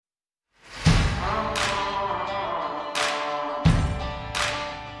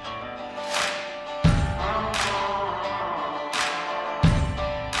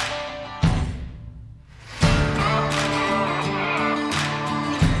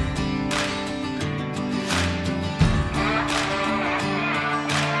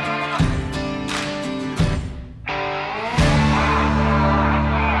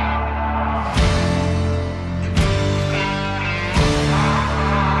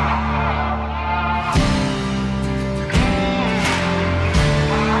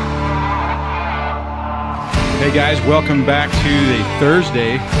Hey guys, welcome back to the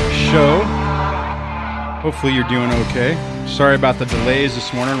Thursday show. Hopefully you're doing okay. Sorry about the delays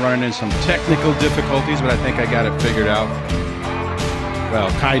this morning, running into some technical difficulties, but I think I got it figured out. Well,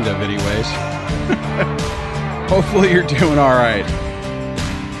 kind of anyways. Hopefully you're doing all right.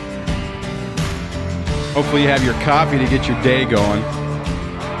 Hopefully you have your coffee to get your day going.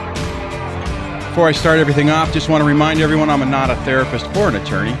 Before I start everything off, just want to remind everyone I'm not a therapist or an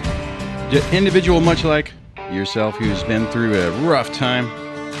attorney. Just an individual much like yourself who's been through a rough time.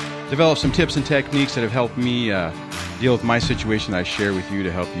 Develop some tips and techniques that have helped me deal with my situation I share with you to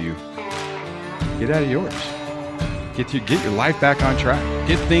help you get out of yours. Get your life back on track.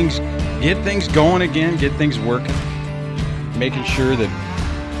 Get things going again. Get things working. Making sure that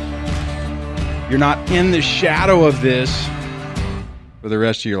you're not in the shadow of this for the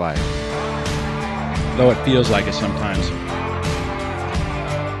rest of your life. Though it feels like it sometimes.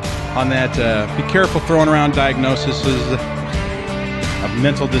 On that, be careful throwing around diagnoses of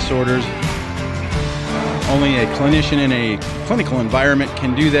mental disorders. Only a clinician in a clinical environment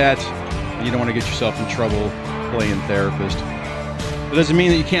can do that. You don't want to get yourself in trouble playing therapist. It doesn't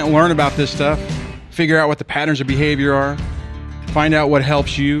mean that you can't learn about this stuff, figure out what the patterns of behavior are, find out what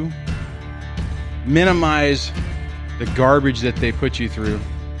helps you, minimize the garbage that they put you through,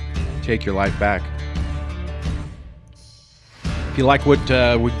 take your life back. If you like what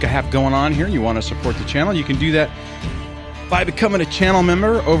we have going on here and you want to support the channel, you can do that by becoming a channel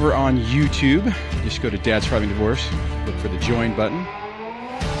member over on YouTube. Just go to Dad Surviving Divorce, look for the join button.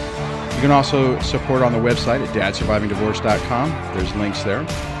 You can also support on the website at dadsurvivingdivorce.com. There's links there.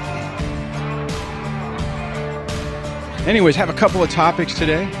 Anyways, have a couple of topics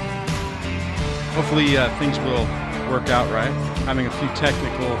today. Hopefully things will work out right. Having a few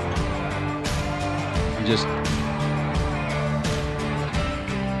technical...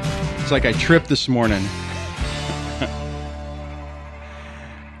 It's like I tripped this morning.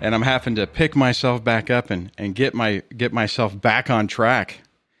 And I'm having to pick myself back up and get myself back on track.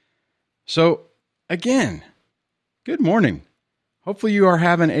 So, again, good morning. Hopefully you are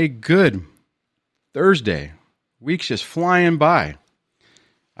having a good Thursday. Week's just flying by.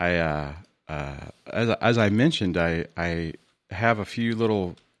 As I mentioned, I have a few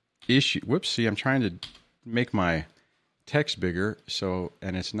little issues. Whoops, see, I'm trying to make my text bigger,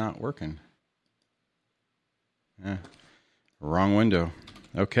 and it's not working. Wrong window.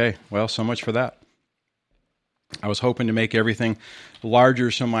 Okay, well, so much for that. I was hoping to make everything larger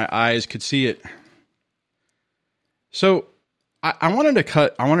so my eyes could see it. So I wanted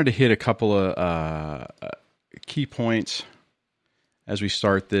to hit a couple of key points as we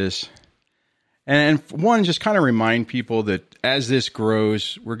start this. And one, just kind of remind people that as this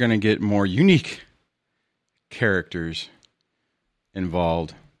grows, we're going to get more unique characters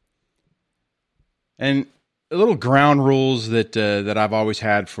involved. And a little ground rules that I've always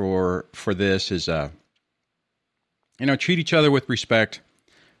had for this is, treat each other with respect,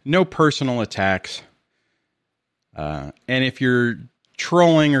 no personal attacks, and if you're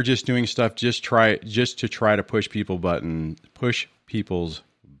trolling or just doing stuff, just to try to push people's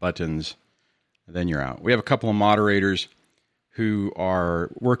buttons, then you're out. We have a couple of moderators who are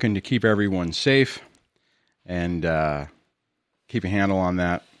working to keep everyone safe and keep a handle on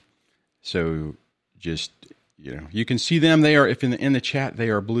that. So just, you can see them. They are, if in the chat, they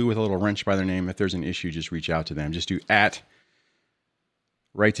are blue with a little wrench by their name. If there's an issue, just reach out to them. Just do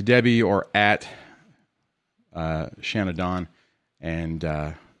 @Write to Debbie or @Shanna Dawn,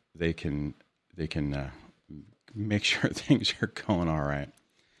 and they can make sure things are going all right.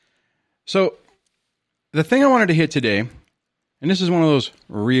 So the thing I wanted to hit today, and this is one of those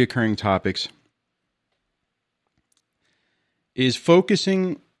reoccurring topics, is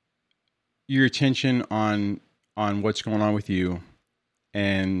focusing your attention on what's going on with you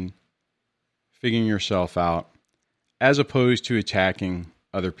and figuring yourself out, as opposed to attacking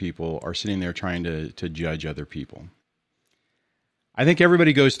other people or sitting there trying to judge other people. I think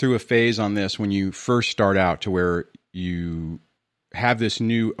everybody goes through a phase on this when you first start out, to where you have this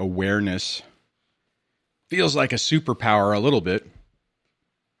new awareness, feels like a superpower a little bit,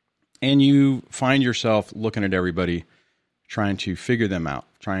 and you find yourself looking at everybody, trying to figure them out,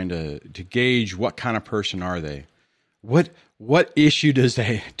 trying to gauge what kind of person are they, what issue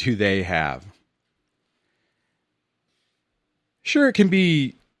do they have. Sure, it can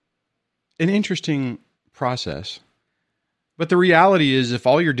be an interesting process, but the reality is, if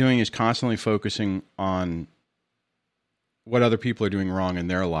all you're doing is constantly focusing on what other people are doing wrong in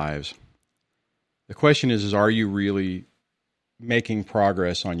their lives, the question is are you really making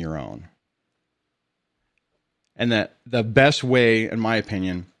progress on your own? And that the best way, in my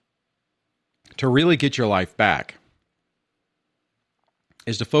opinion, to really get your life back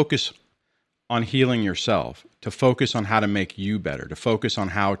is to focus on healing yourself, to focus on how to make you better, to focus on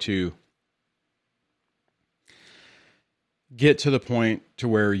how to get to the point to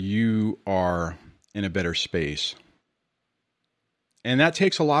where you are in a better space. And that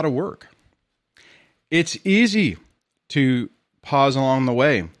takes a lot of work. It's easy to pause along the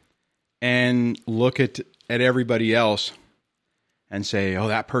way and look at everybody else and say, oh,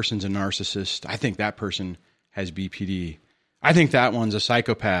 that person's a narcissist. I think that person has BPD. I think that one's a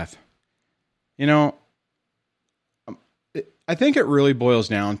psychopath. You know, I think it really boils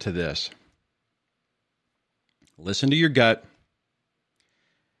down to this. Listen to your gut.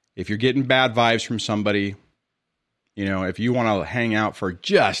 If you're getting bad vibes from somebody, you know, if you want to hang out for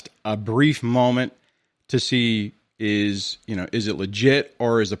just a brief moment to see is it legit,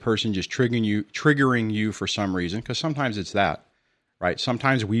 or is the person just triggering you for some reason? Because sometimes it's that, right?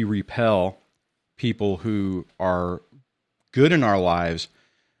 Sometimes we repel people who are good in our lives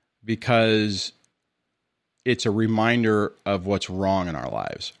because it's a reminder of what's wrong in our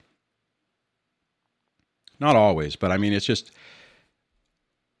lives. Not always, but I mean, it's just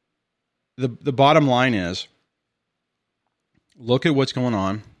the bottom line is, look at what's going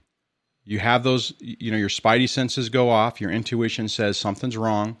on. You have those, your spidey senses go off. Your intuition says something's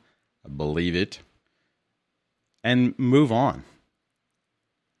wrong. Believe it. And move on.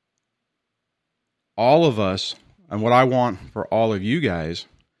 All of us, and what I want for all of you guys,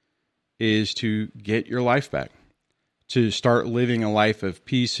 is to get your life back. To start living a life of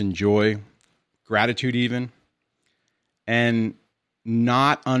peace and joy, gratitude even, and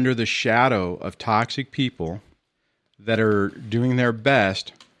not under the shadow of toxic people that are doing their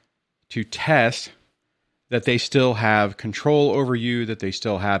best to test that they still have control over you, that they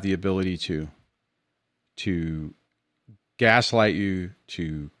still have the ability to gaslight you,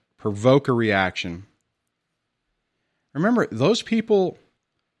 to provoke a reaction. Remember, those people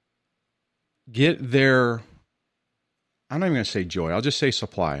get their, I'm not even going to say joy, I'll just say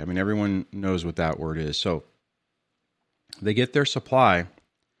supply. I mean, everyone knows what that word is. So they get their supply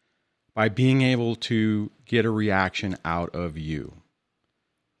by being able to get a reaction out of you.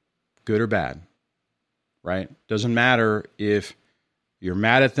 Good or bad, right? Doesn't matter if you're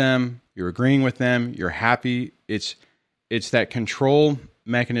mad at them, you're agreeing with them, you're happy. It's that control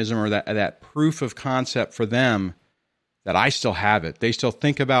mechanism, or that proof of concept for them that I still have it. They still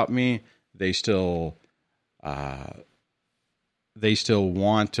think about me. They still want,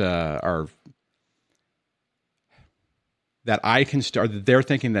 or that I can start. They're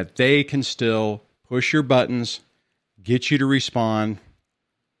thinking that they can still push your buttons, get you to respond.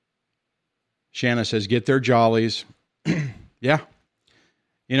 Shanna says, get their jollies. Yeah.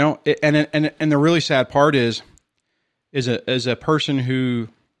 And the really sad part is a person who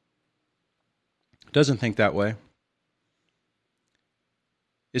doesn't think that way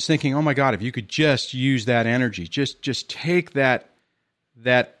is thinking, oh my God, if you could just use that energy, just take that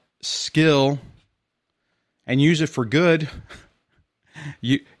skill and use it for good.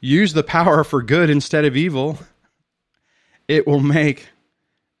 You use the power for good instead of evil. It will make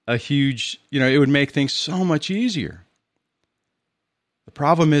a huge, it would make things so much easier. The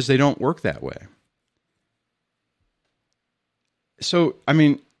problem is they don't work that way. So, I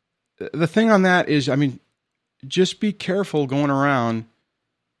mean, the thing on that is, just be careful going around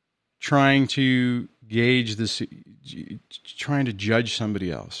trying to gauge this, trying to judge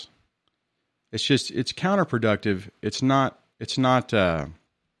somebody else. It's counterproductive. It's going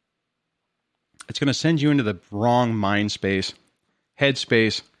to send you into the wrong mind space, head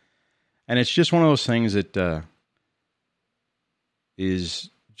space. And it's just one of those things that is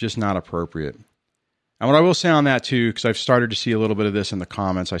just not appropriate. And what I will say on that too, because I've started to see a little bit of this in the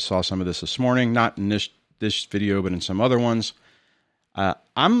comments. I saw some of this morning, not in this video, but in some other ones.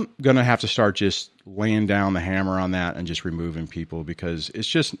 I'm going to have to start just laying down the hammer on that and just removing people, because it's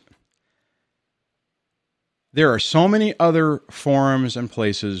just, there are so many other forums and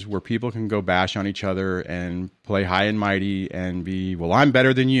places where people can go bash on each other and play high and mighty and be, well, I'm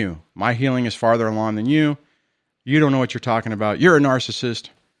better than you. My healing is farther along than you. You don't know what you're talking about. You're a narcissist.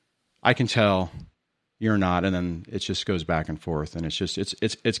 I can tell you're not. And then it just goes back and forth. And it's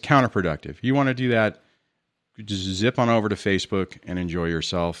counterproductive. You want to do that, just zip on over to Facebook and enjoy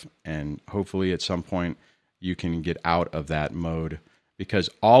yourself. And hopefully at some point you can get out of that mode, because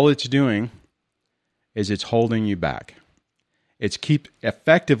all it's doing is it's holding you back. It's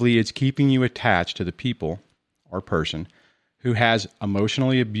keeping you attached to the people or person who has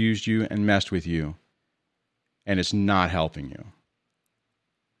emotionally abused you and messed with you, and it's not helping you.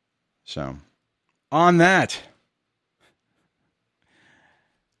 So, on that,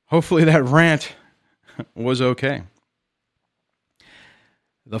 hopefully that rant was okay.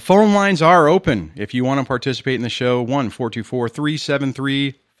 The phone lines are open if you want to participate in the show.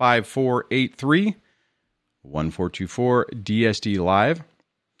 1-424-373-5483, 1-424-DSD Live.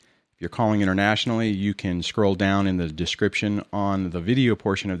 If you're calling internationally, you can scroll down in the description on the video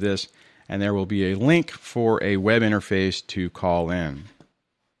portion of this, and there will be a link for a web interface to call in.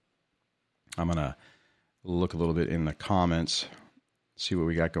 I'm going to look a little bit in the comments, see what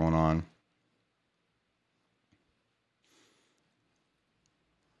we got going on.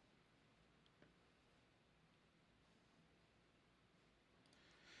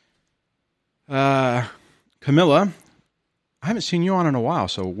 Camilla, I haven't seen you on in a while,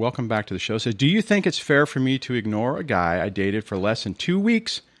 so welcome back to the show. Says, do you think it's fair for me to ignore a guy I dated for less than 2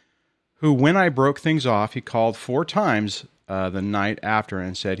 weeks who, when I broke things off, he called 4 times the night after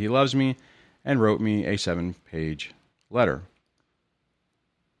and said he loves me and wrote me a 7-page letter?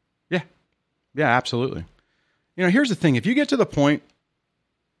 Yeah, absolutely. You know, here's the thing. If you get to the point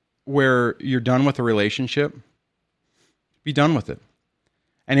where you're done with a relationship, be done with it.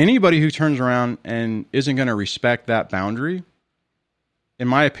 And anybody who turns around and isn't going to respect that boundary, in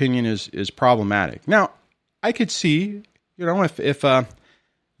my opinion, is problematic. Now, I could see, you know, if you're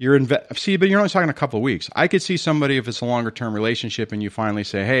but you're only talking a couple of weeks. I could see somebody, if it's a longer term relationship and you finally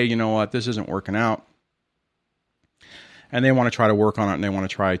say, hey, you know what, this isn't working out, and they want to try to work on it and they want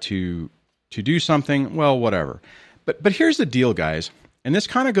to try to do something, well, whatever. But here's the deal, guys, and this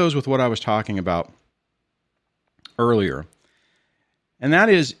kind of goes with what I was talking about earlier. And that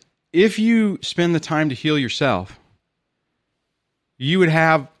is, if you spend the time to heal yourself, you would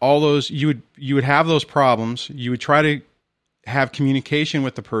have all those, you would have those problems. You would try to have communication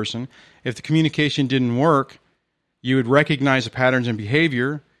with the person. If the communication didn't work, you would recognize the patterns and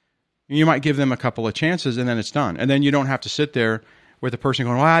behavior. You might give them a couple of chances, and then it's done. And then you don't have to sit there with the person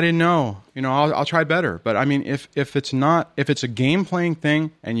going, well, I didn't know. You know, I'll try better. But I mean, if it's a game playing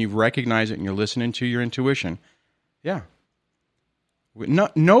thing and you recognize it and you're listening to your intuition, yeah.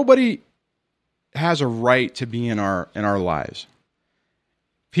 Nobody has a right to be in our lives.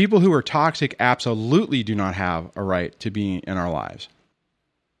 People who are toxic absolutely do not have a right to be in our lives.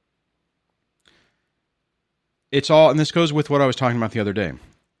 It's all, and this goes with what I was talking about the other day.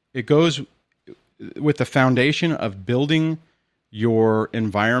 It goes with the foundation of building your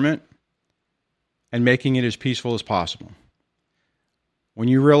environment and making it as peaceful as possible. When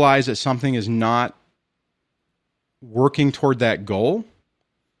you realize that something is not working toward that goal,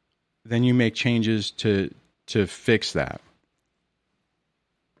 then you make changes to fix that.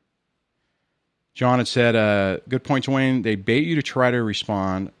 John had said, good point, Dwayne. They bait you to try to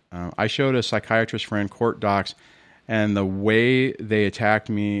respond. I showed a psychiatrist friend court docs, and the way they attacked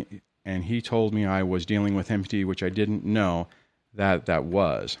me, and he told me I was dealing with empathy, which I didn't know that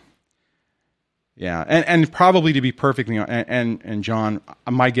was. Yeah, and probably, to be perfectly honest, and John,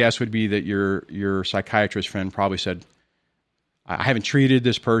 my guess would be that your psychiatrist friend probably said, I haven't treated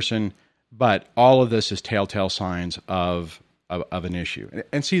this person, but all of this is telltale signs of an issue.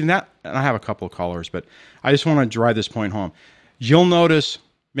 And see, and I have a couple of callers, but I just want to drive this point home. You'll notice,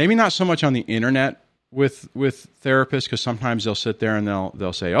 maybe not so much on the internet with therapists, because sometimes they'll sit there and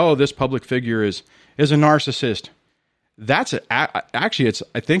they'll say, oh, this public figure is a narcissist. Actually, it's,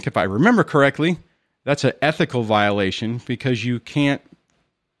 I think if I remember correctly, that's an ethical violation, because you can't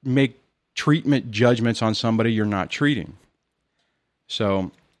make treatment judgments on somebody you're not treating. So,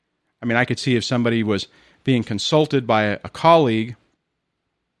 I mean, I could see if somebody was being consulted by a colleague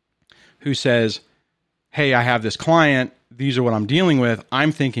who says, hey, I have this client, these are what I'm dealing with,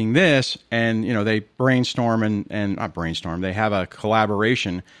 I'm thinking this, and, you know, they brainstorm and not brainstorm, they have a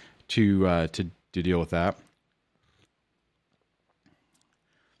collaboration to deal with that.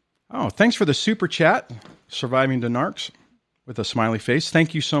 Oh, thanks for the super chat, Surviving the Narcs, with a smiley face.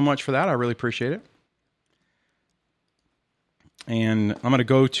 Thank you so much for that. I really appreciate it. And I'm going to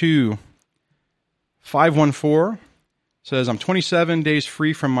go to 514. Says, I'm 27 days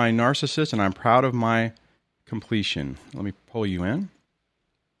free from my narcissist, and I'm proud of my completion. Let me pull you in.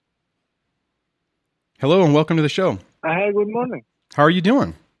 Hello, and welcome to the show. Hi, good morning. How are you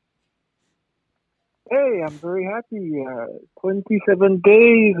doing? Hey, I'm very happy. 27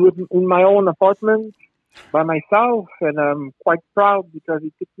 days in my own apartment by myself, and I'm quite proud because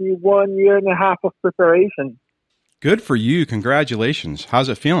it took me 1.5 years of preparation. Good for you. Congratulations. How's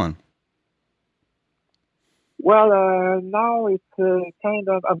it feeling? Well, now it's kind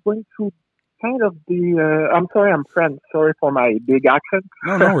of, I'm going through kind of the, I'm sorry, I'm French. Sorry for my big accent.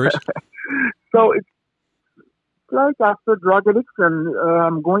 No worries. So it's like after drug addiction,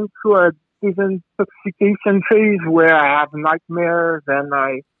 I'm going through a disintoxication phase where I have nightmares and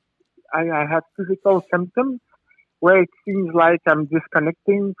I I had physical symptoms where it seems like I'm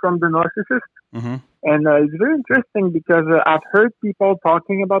disconnecting from the narcissist. Mm-hmm. And it's very interesting because I've heard people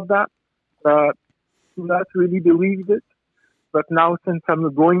talking about that, but not really believed it. But now, since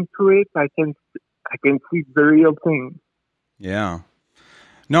I'm going through it, I can see the real thing. Yeah.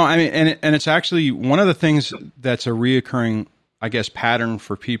 No, I mean, and it's actually one of the things that's a reoccurring, I guess, pattern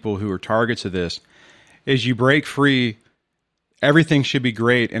for people who are targets of this is you break free, everything should be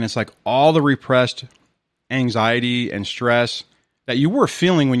great, and it's like all the repressed anxiety and stress that you were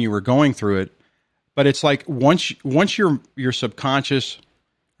feeling when you were going through it, but it's like once your subconscious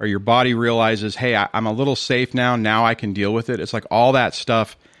or your body realizes, hey, I'm a little safe now I can deal with it. It's like all that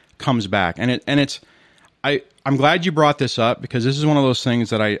stuff comes back, I'm glad you brought this up because this is one of those things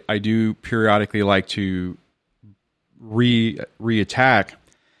that I do periodically like to reattack,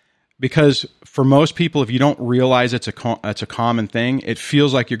 because for most people, if you don't realize it's a common thing, it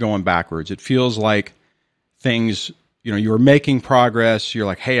feels like you're going backwards. It feels like things, you're making progress. You're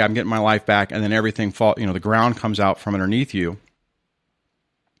like, hey, I'm getting my life back. And then everything the ground comes out from underneath you.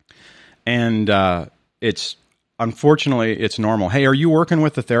 And unfortunately, it's normal. Hey, are you working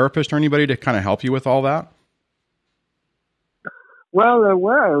with a therapist or anybody to kind of help you with all that? Well,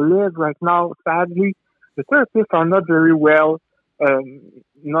 where I live right now, sadly, the therapists are not very well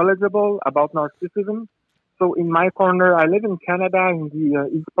knowledgeable about narcissism. So in my corner, I live in Canada, in the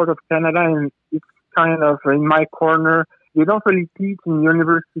east part of Canada, and it's kind of in my corner. They don't really teach in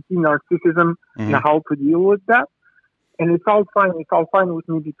university narcissism and how to deal with that. And it's all fine. It's all fine with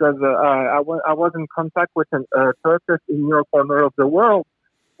me because I was in contact with a therapist in your corner of the world,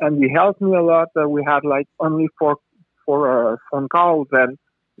 and he helped me a lot. We had like only four phone calls, and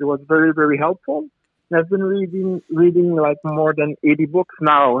it was very, very helpful. And I've been reading like more than 80 books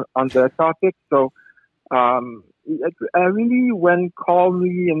now on the topic. So I really went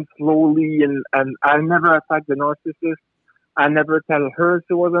calmly and slowly, and I never attacked the narcissist. I never tell her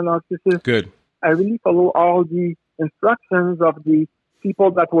she was a narcissist. Good. I really follow all the instructions of the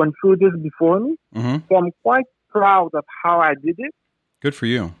people that went through this before me. Mm-hmm. So I'm quite proud of how I did it. Good for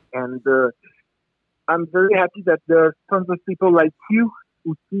you. And I'm very happy that there are tons of people like you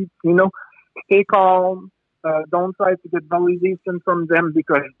who keep, stay calm, don't try to get validation from them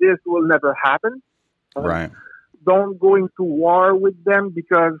because this will never happen. Right. Don't go into war with them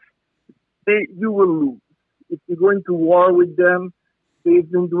because you will lose. If you go into war with them, they've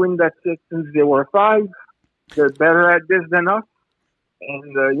been doing that shit since they were 5. They're better at this than us.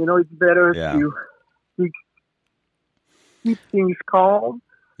 And, it's better to keep things calm.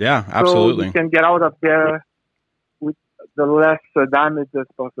 Yeah, absolutely. So we can get out of there with the less damage as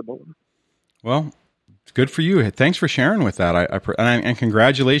possible. Well, it's good for you. Thanks for sharing with that. And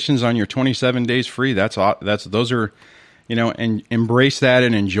congratulations on your 27 days free. Those are, and embrace that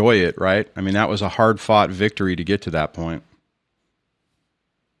and enjoy it. Right. I mean, that was a hard fought victory to get to that point.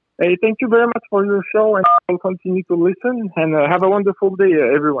 Hey, thank you very much for your show, and I'll continue to listen, and have a wonderful day,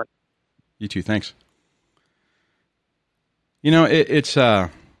 everyone. You too. Thanks. It's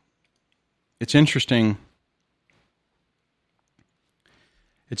interesting.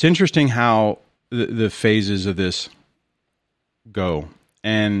 It's interesting how the phases of this go,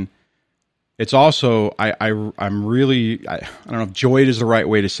 and it's also I'm really I don't know if joyed is the right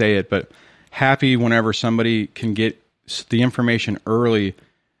way to say it, but happy whenever somebody can get the information early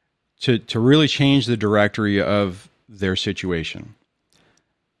to really change the directory of their situation.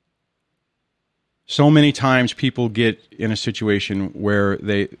 So many times people get in a situation where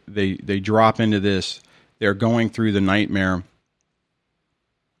they drop into this, they're going through the nightmare,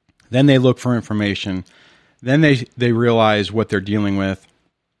 then they look for information, then they realize what they're dealing with,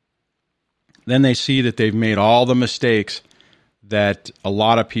 then they see that they've made all the mistakes that a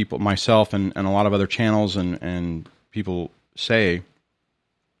lot of people, myself and a lot of other channels and people say,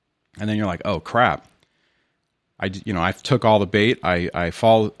 and then you're like, oh crap, I took all the bait, I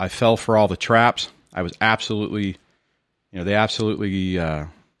fell for all the traps. I was absolutely, they absolutely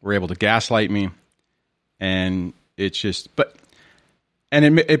were able to gaslight me, and it's just,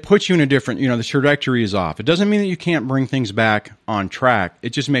 it puts you in a different, the trajectory is off. It doesn't mean that you can't bring things back on track. It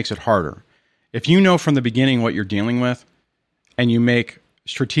just makes it harder. If you know from the beginning what you're dealing with, and you make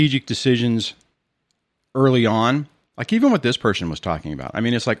strategic decisions early on, like even what this person was talking about. I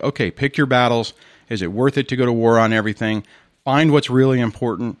mean, it's like, okay, pick your battles. Is it worth it to go to war on everything? Find what's really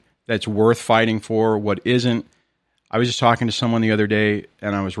important that's worth fighting for, what isn't. I was just talking to someone the other day,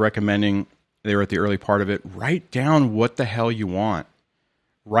 and I was recommending, they were at the early part of it, write down what the hell you want.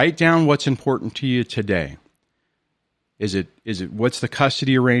 Write down what's important to you today. Is it what's the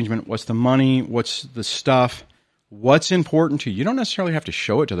custody arrangement? What's the money? What's the stuff? what's important to you. You don't necessarily have to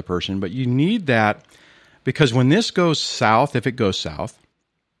show it to the person, but you need that, because when this goes south, if it goes south,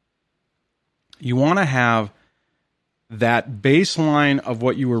 you want to have that baseline of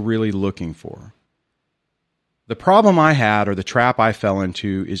what you were really looking for. The problem I had, or the trap I fell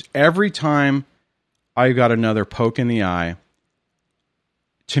into, is every time I got another poke in the eye,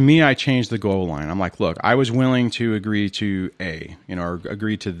 to me, I changed the goal line. I'm like, look, I was willing to agree to A, or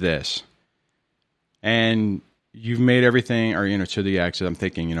agree to this. And you've made everything, or, to the X. I'm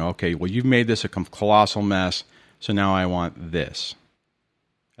thinking, okay, well, you've made this a colossal mess. So now I want this.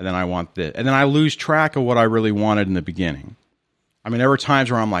 And then I want this. And then I lose track of what I really wanted in the beginning. I mean, there were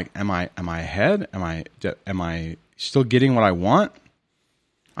times where I'm like, am I ahead? Am I still getting what I want?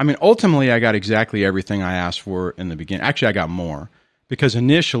 I mean, ultimately, I got exactly everything I asked for in the beginning. Actually, I got more, because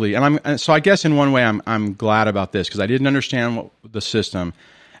initially, so I guess in one way, I'm glad about this, because I didn't understand the system,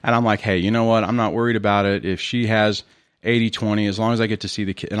 and I'm like, hey, you know what? I'm not worried about it. If she has 80-20, as long as I get to see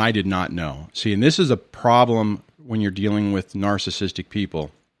the kid, and I did not know. See, and this is a problem when you're dealing with narcissistic people.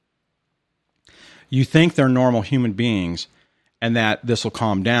 You think they're normal human beings, and that this will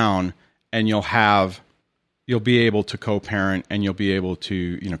calm down, and you'll be able to co-parent, and you'll be able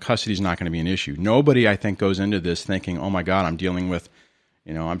to, custody is not going to be an issue. Nobody, I think, goes into this thinking, oh my God, I'm dealing with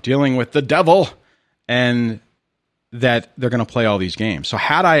the devil, and that they're going to play all these games. So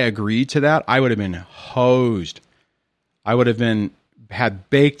had I agreed to that, I would have been hosed. I would have had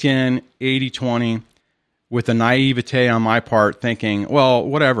baked in 80-20 with a naivete on my part, thinking, well,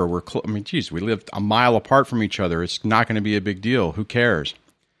 whatever, we live a mile apart from each other. It's not going to be a big deal. Who cares?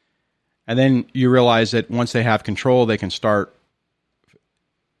 And then you realize that once they have control, they can start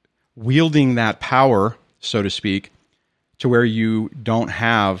wielding that power, so to speak, to where you don't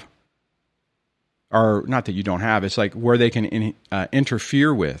have, or not that you don't have, it's like where they can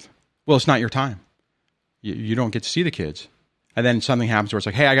interfere with. Well, it's not your time. You don't get to see the kids. And then something happens where it's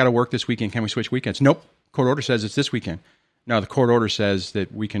like, hey, I got to work this weekend. Can we switch weekends? Nope. Court order says it's this weekend. No, the court order says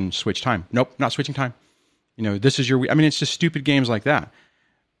that we can switch time. Nope, not switching time. This is your, it's just stupid games like that.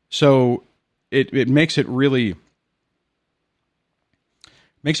 So it makes it really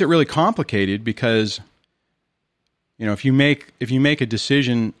complicated, because if you make a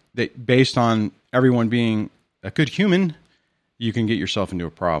decision that based on everyone being a good human, you can get yourself into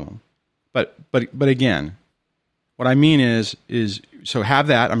a problem. But again, what I mean is so have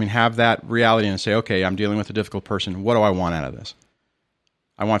that reality and say, okay, I'm dealing with a difficult person. What do I want out of this?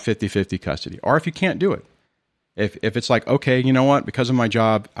 I want 50-50 custody. Or if you can't do it, if it's like, okay, you know what, because of my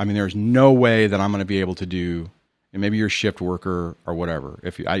job, there's no way that I'm going to be able to do, and maybe you're a shift worker or whatever.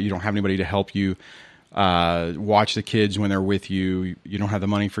 If you don't have anybody to help you watch the kids when they're with you, you don't have the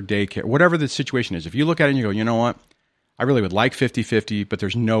money for daycare, whatever the situation is. If you look at it and you go, you know what, I really would like 50-50, but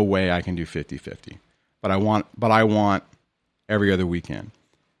there's no way I can do 50-50. But I want every other weekend,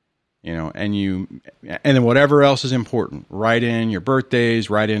 and then whatever else is important, write in your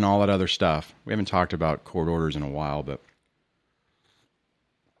birthdays, write in all that other stuff. We haven't talked about court orders in a while, but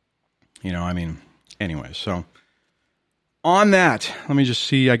anyway, so on that, let me just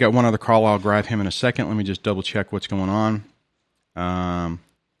see. I got one other call. I'll grab him in a second. Let me just double check what's going on.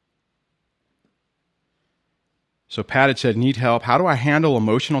 So Pat had said, need help. How do I handle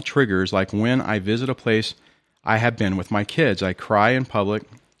emotional triggers like when I visit a place I have been with my kids? I cry in public.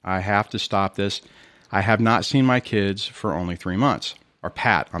 I have to stop this. I have not seen my kids for only 3 months. Or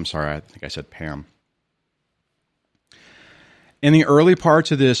Pat, I'm sorry, I think I said Pam. In the early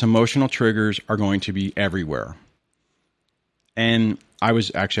parts of this, emotional triggers are going to be everywhere. And I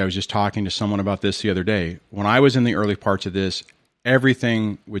was just talking to someone about this the other day. When I was in the early parts of this,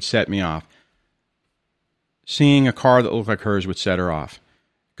 everything would set me off. Seeing a car that looked like hers would set her off.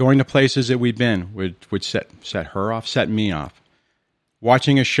 Going to places that we'd been would set her off, set me off.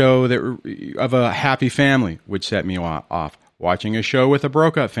 Watching a show of a happy family would set me off. Watching a show with a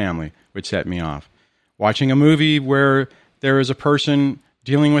broke-up family would set me off. Watching a movie where there is a person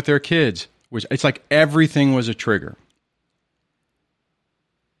dealing with their kids, it's like everything was a trigger.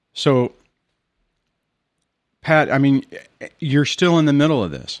 So, Pat, you're still in the middle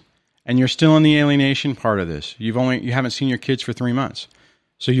of this. And you're still in the alienation part of this. You haven't seen your kids for 3 months.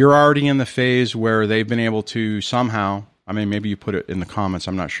 So you're already in the phase where they've been able to somehow, maybe you put it in the comments,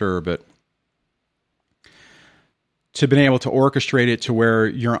 I'm not sure, but to been able to orchestrate it to where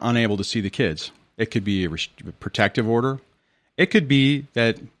you're unable to see the kids. It could be a protective order. It could be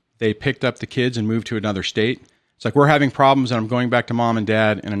that they picked up the kids and moved to another state. It's like, we're having problems and I'm going back to mom and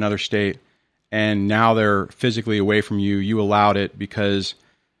dad in another state, and now they're physically away from you. You allowed it because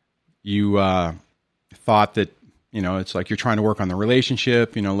you thought that, it's like you're trying to work on the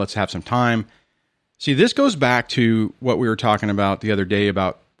relationship, let's have some time. See, this goes back to what we were talking about the other day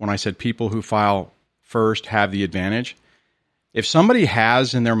about when I said people who file first have the advantage. If somebody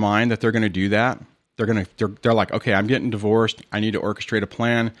has in their mind that they're going to do that, they're like, okay, I'm getting divorced. I need to orchestrate a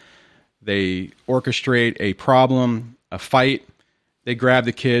plan. They orchestrate a problem, a fight. They grab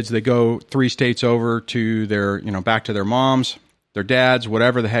the kids. They go 3 states over to their, back to their moms, their dads,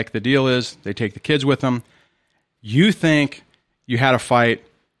 whatever the heck the deal is. They take the kids with them. You think you had a fight,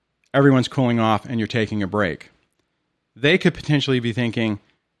 everyone's cooling off, and you're taking a break. They could potentially be thinking,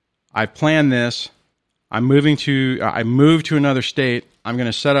 I planned this. I moved to another state. I'm going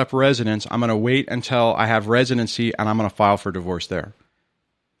to set up residence. I'm going to wait until I have residency, and I'm going to file for divorce there.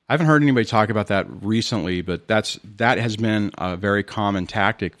 I haven't heard anybody talk about that recently, but that has been a very common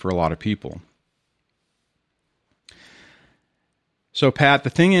tactic for a lot of people. So, Pat, the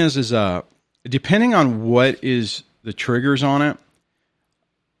thing is depending on what is the triggers on it,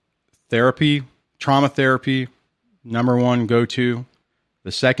 therapy, trauma therapy, number one go-to.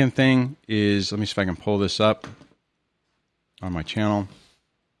 The second thing is, let me see if I can pull this up on my channel.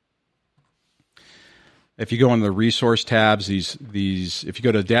 If you go into the resource tabs, if you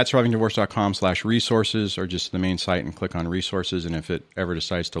go to dadsurvivingdivorce.com/resources or just the main site and click on resources, and if it ever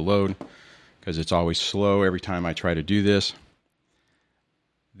decides to load, because it's always slow every time I try to do this,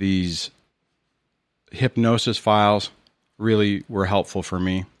 these hypnosis files really were helpful for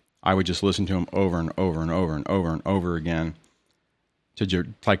me. I would just listen to them over and over and over and over and over again to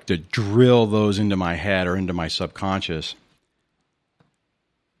drill those into my head or into my subconscious.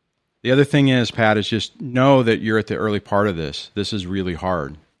 The other thing is, Pat, is just know that you're at the early part of this. This is really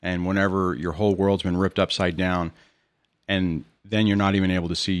hard. And whenever your whole world's been ripped upside down and then you're not even able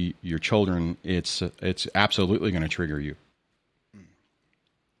to see your children, it's absolutely going to trigger you.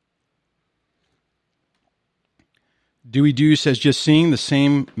 Dewey Dew says just seeing the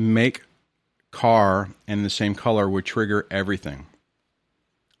same make car and the same color would trigger everything.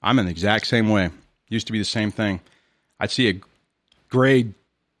 I'm in the exact same way. Used to be the same thing. I'd see a gray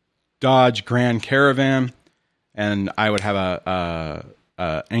Dodge Grand Caravan, and I would have a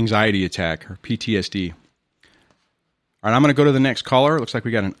anxiety attack or PTSD. All right, I'm going to go to the next caller. It looks like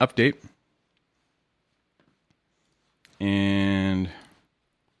we got an update. And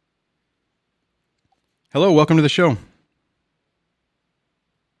hello, welcome to the show.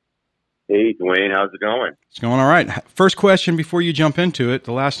 Hey, Dwayne, how's it going? It's going all right. First question before you jump into it.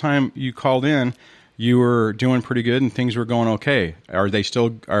 The last time you called in, you were doing pretty good and things were going okay. Are you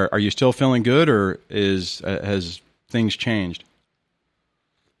still feeling good, or has things changed?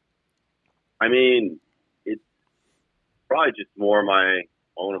 I mean, it's probably just more my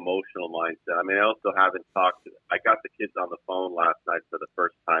own emotional mindset. I mean, I also haven't I got the kids on the phone last night for the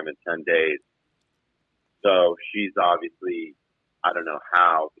first time in 10 days. So she's obviously, I don't know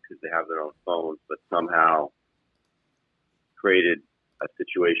how, because they have their own phones, but somehow created a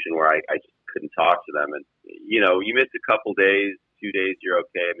situation where I just couldn't talk to them. And, you miss a couple days, 2 days, you're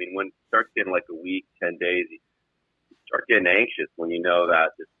okay. I mean, when it starts getting like a week, 10 days, you start getting anxious when you know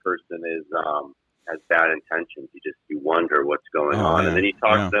that this person has bad intentions. You wonder what's going on. And then you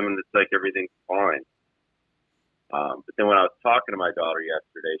talk to them and it's like everything's fine. But then when I was talking to my daughter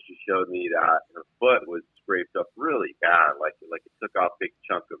yesterday, she showed me that her foot was scraped up really bad, like it took off a big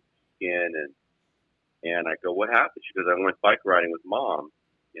chunk of skin. And I go, what happened? She goes, I went bike riding with Mom.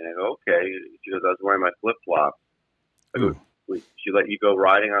 And I go, okay. She goes, I was wearing my flip-flops. I go, she let you go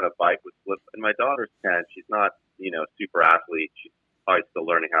riding on a bike with flip? And my daughter's 10. She's not, super athlete. She's probably still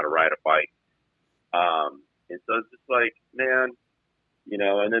learning how to ride a bike. And so it's just like, man,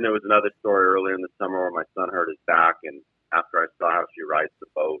 and then there was another story earlier in the summer where my son hurt his back. And after I saw how she rides the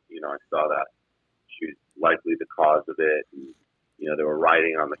boat, I saw that she was likely the cause of it. And, they were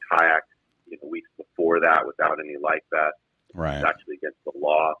riding on the kayak, weeks before that without any life vest. Right. It's actually against the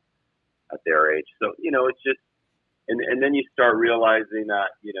law at their age. So, it's just, and then you start realizing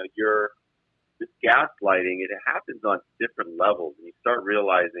that, this gaslighting, it happens on different levels. And you start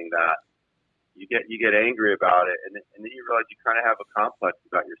realizing that you get angry about it. And then you realize you kind of have a complex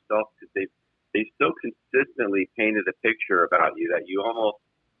about yourself because they so consistently painted a picture about you that you almost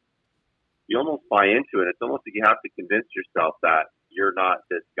buy into it. It's almost like you have to convince yourself that you're not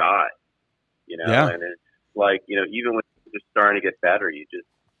this guy, Yeah. And it's like, even when you're starting to get better,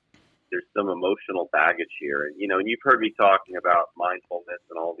 there's some emotional baggage here. And, and you've heard me talking about mindfulness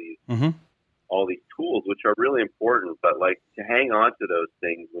and all these tools, which are really important, but like to hang on to those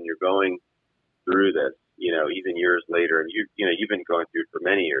things when you're going through this, even years later, and you've been going through it for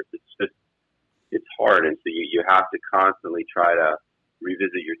many years. It's hard. And so you have to constantly try to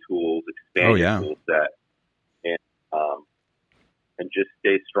revisit your tools, expand your tool set. just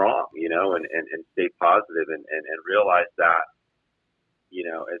stay strong, and stay positive and realize that,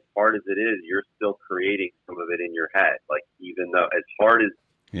 as hard as it is, you're still creating some of it in your head. Like, even though as hard as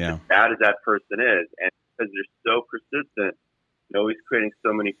bad as that person is, and because they're so persistent, always creating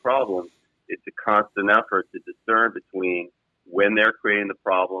so many problems, it's a constant effort to discern between when they're creating the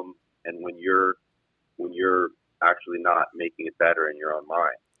problem and when you're actually not making it better in your own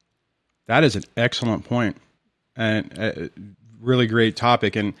mind. That is an excellent point, and a really great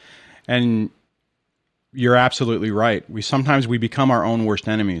topic. And you're absolutely right. Sometimes we become our own worst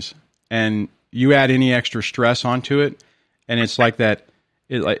enemies, and you add any extra stress onto it, and it's like that.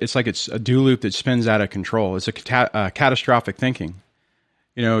 It's like it's a do loop that spins out of control. It's a catastrophic thinking.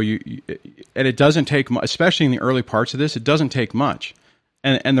 And it doesn't take much, especially in the early parts of this. It doesn't take much.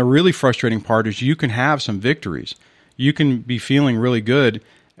 And the really frustrating part is you can have some victories. You can be feeling really good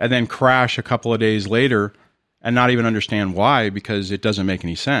and then crash a couple of days later and not even understand why, because it doesn't make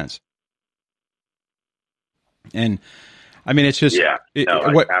any sense. And I mean, it's just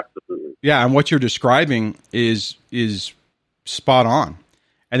absolutely. Yeah, and what you're describing is spot on.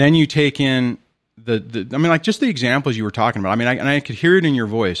 And then you take in just the examples you were talking about. I mean, I could hear it in your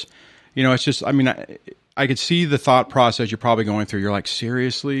voice. It's just, I could see the thought process you're probably going through. You're like,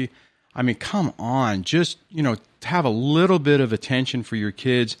 seriously? I mean, come on, just, have a little bit of attention for your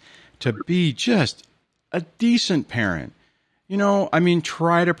kids, to be just a decent parent.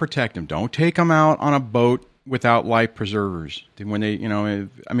 Try to protect them. Don't take them out on a boat without life preservers. When they,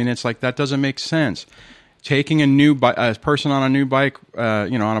 it's like, that doesn't make sense. Taking a person on a new bike,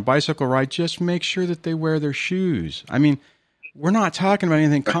 on a bicycle ride, just make sure that they wear their shoes. I mean, we're not talking about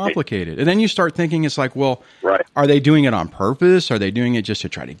anything complicated. And then you start thinking, it's like, well, are they doing it on purpose? Are they doing it just to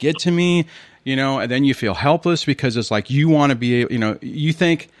try to get to me? And then you feel helpless because it's like, you want to be, you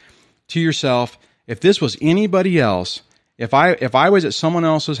think to yourself, if this was anybody else, if I was at someone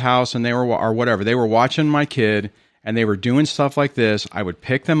else's house and they were watching my kid and they were doing stuff like this, I would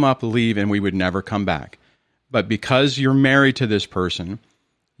pick them up, leave, and we would never come back. But because you're married to this person,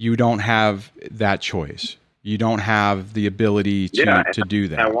 you don't have that choice. You don't have the ability to do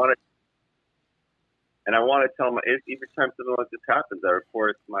that. I want to tell my, every time something like this happens, I report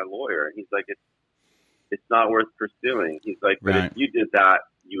it to my lawyer, and he's like, it's not worth pursuing. He's like, but if you did that,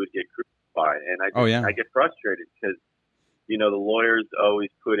 you would get crucified. And I get frustrated because, the lawyer's always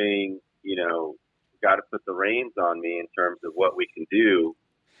putting, got to put the reins on me in terms of what we can do.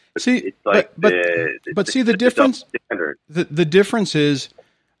 See, it's like see the difference. The difference is,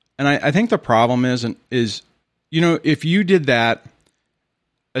 and I think the problem is if you did that,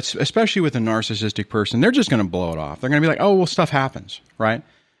 especially with a narcissistic person, they're just going to blow it off. They're going to be like, oh, well, stuff happens, right?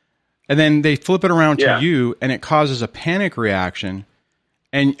 And then they flip it around to you, and it causes a panic reaction,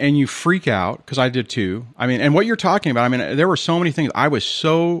 and you freak out, because I did too. I mean, and what you're talking about, there were so many things. I was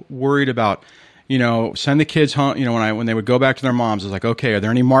so worried about. Send the kids home, when they would go back to their moms, it's like, okay, are there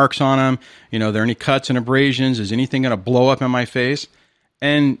any marks on them? Are there any cuts and abrasions? Is anything going to blow up in my face?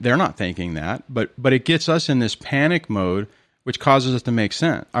 And they're not thinking that, but it gets us in this panic mode, which causes us to make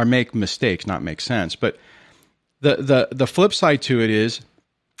mistakes, not make sense. But the flip side to it is,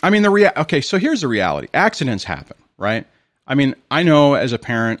 so here's the reality. Accidents happen, right? I know as a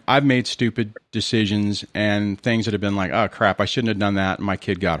parent, I've made stupid decisions and things that have been like, oh crap, I shouldn't have done that, and my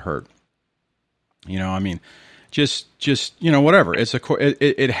kid got hurt. Just whatever.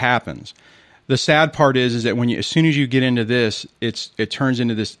 It happens. The sad part is that as soon as you get into this, it turns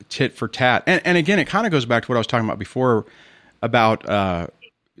into this tit for tat. And again, it kind of goes back to what I was talking about before about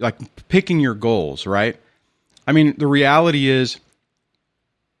like picking your goals, right? The reality is,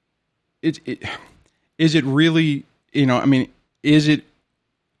 is it really, is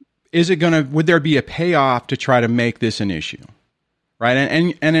it gonna, would there be a payoff to try to make this an issue? Right.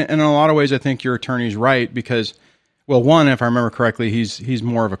 And in a lot of ways, I think your attorney's right because, well, one, if I remember correctly, he's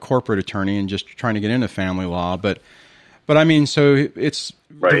more of a corporate attorney and just trying to get into family law. But so it's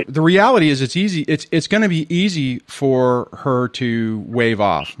right. The reality is it's easy. It's going to be easy for her to wave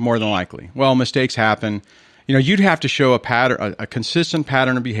off more than likely. Well, mistakes happen. You'd have to show a consistent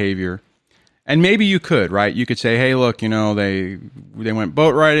pattern of behavior. And maybe you could, right? You could say, hey, look, they went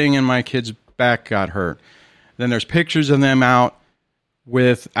boat riding and my kid's back got hurt. Then there's pictures of them out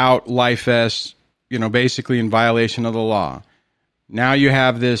without life vests, basically in violation of the law. Now you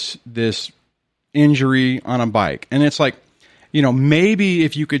have this injury on a bike. And it's like, maybe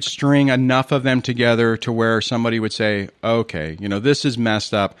if you could string enough of them together to where somebody would say, okay, this is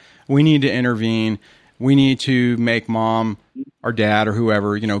messed up. We need to intervene. We need to make mom or dad or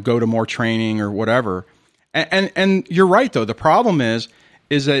whoever, go to more training or whatever. And you're right, though. The problem is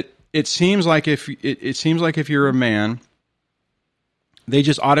that it seems like if you're a man, they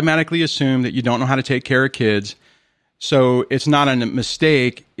just automatically assume that you don't know how to take care of kids. So it's not a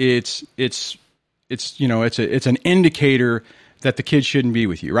mistake. It's an indicator that the kids shouldn't be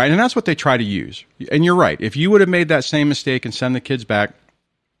with you, right? And that's what they try to use. And you're right. If you would have made that same mistake and send the kids back,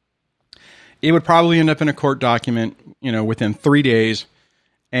 it would probably end up in a court document, within 3 days,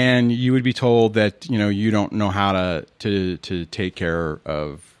 and you would be told that, you don't know how to take care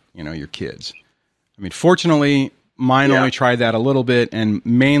of, your kids. I mean, fortunately, mine only tried that a little bit, and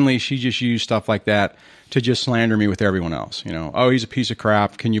mainly she just used stuff like that to just slander me with everyone else. Oh, he's a piece of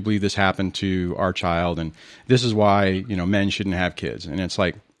crap. Can you believe this happened to our child? And this is why, men shouldn't have kids. And it's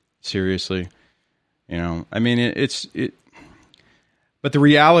like, seriously, I mean, but the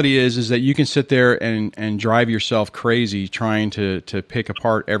reality is that you can sit there and drive yourself crazy trying to pick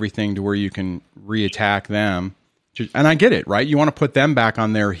apart everything to where you can reattack them. And I get it, right? You want to put them back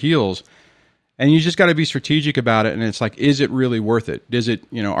on their heels, and you just got to be strategic about it. And it's like, is it really worth it? Is it,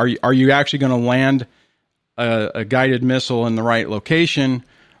 are you actually going to land a guided missile in the right location,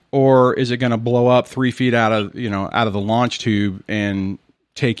 or is it going to blow up 3 feet out of the launch tube and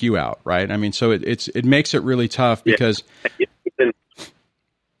take you out? Right. I mean, so it makes it really tough because,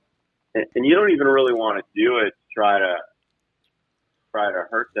 and you don't even really want to do it to try to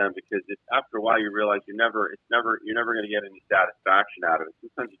hurt them, because after a while you realize you're never going to get any satisfaction out of it.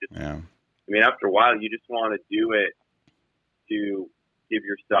 Sometimes you just, I mean, after a while you just want to do it to give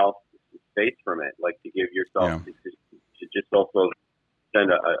yourself space from it, like to give yourself to just also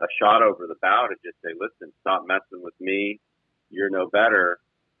send a shot over the bow to just say, listen, stop messing with me, you're no better,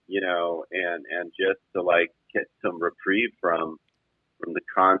 and just to like get some reprieve from the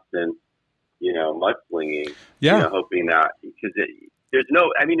constant, mudslinging, hoping that, because there's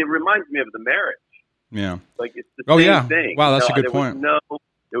no, I mean, it reminds me of the marriage. Yeah. Like it's the same thing. Wow, that's a good point.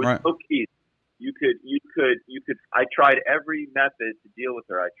 There was no peace. You could, I tried every method to deal with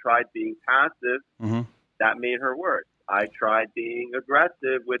her. I tried being passive. Mm-hmm. That made her worse. I tried being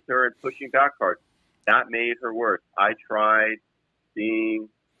aggressive with her and pushing back hard. That made her worse. I tried being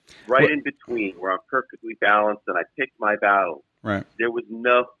in between, where I'm perfectly balanced and I picked my battles. Right. There was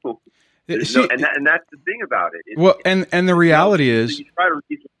no, and that's the thing about it. And the reality is, you try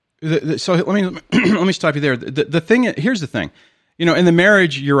to so let me stop you there. The thing, here's the thing. In the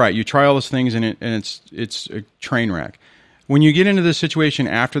marriage, you're right. You try all those things, and it's a train wreck. When you get into this situation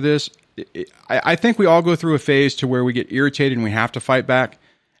after this, I think we all go through a phase to where we get irritated and we have to fight back.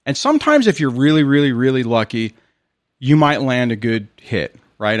 And sometimes, if you're really, really, really lucky, you might land a good hit,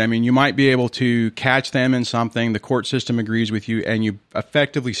 right? I mean, you might be able to catch them in something. The court system agrees with you, and you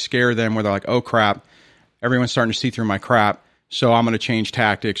effectively scare them where they're like, "Oh crap, everyone's starting to see through my crap, so I'm going to change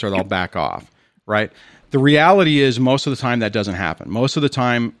tactics, or they'll back off," right? The reality is, most of the time that doesn't happen. Most of the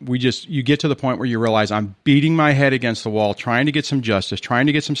time, you get to the point where you realize, I'm beating my head against the wall, trying to get some justice, trying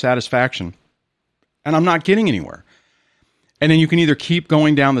to get some satisfaction, and I'm not getting anywhere. And then you can either keep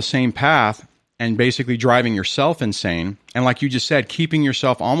going down the same path and basically driving yourself insane, and like you just said, keeping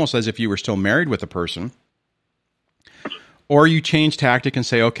yourself almost as if you were still married with a person, or you change tactic and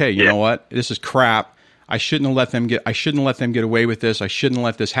say, okay, you know what? This is crap. I shouldn't let them get away with this. I shouldn't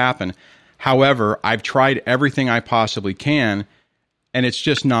let this happen. However, I've tried everything I possibly can, and it's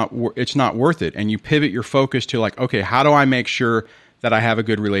just not worth it. And you pivot your focus to like, okay, how do I make sure that I have a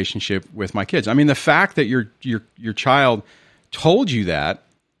good relationship with my kids? I mean, the fact that your child told you that,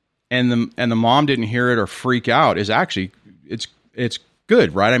 and the mom didn't hear it or freak out is actually it's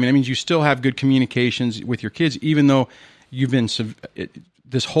good, right? I mean, it means you still have good communications with your kids, even though you've been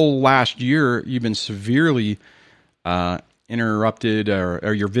this whole last year you've been severely interrupted,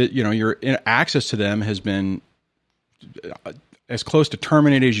 or your access to them has been as close to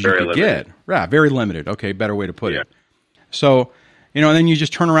terminated as you could get. Yeah, very limited. Okay, better way to put it. So, and then you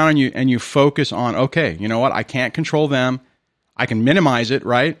just turn around and you focus on, okay, you know what? I can't control them. I can minimize it,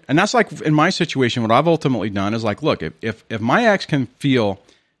 right? And that's like in my situation, what I've ultimately done is like, look, if my ex can feel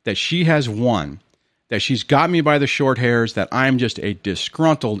that she has won, that she's got me by the short hairs, that I'm just a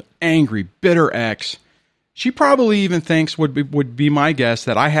disgruntled, angry, bitter ex, she probably even thinks would be my guess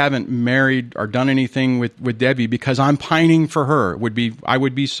that I haven't married or done anything with Debbie because I'm pining for her. Would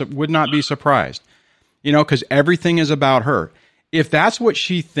not be surprised, because everything is about her. If that's what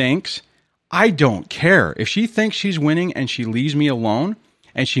she thinks, I don't care. If she thinks she's winning and she leaves me alone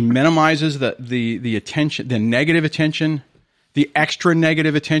and she minimizes the attention, the negative attention, the extra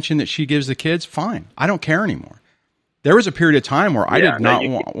negative attention that she gives the kids, fine. I don't care anymore. There was a period of time where I did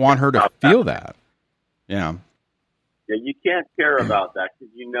not want her to feel that. Yeah. Yeah, you can't care about that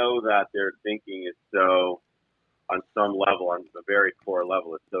because you know that their thinking is so, on some level, on a very core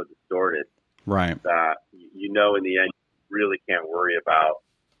level, it's so distorted. Right. That in the end, really can't worry about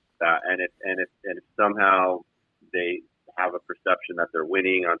that. And if somehow they have a perception that they're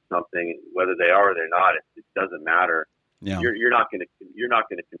winning on something, whether they are or they're not, it doesn't matter. Yeah. You're not going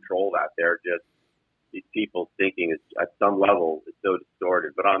to control that. They're just, these people's thinking is at some level is so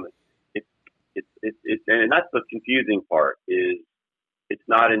distorted. But it's and that's the confusing part, is it's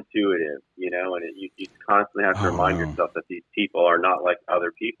not intuitive, and you constantly have to remind yourself that these people are not like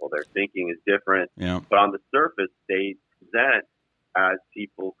other people. Their thinking is different. Yeah. But on the surface, they present as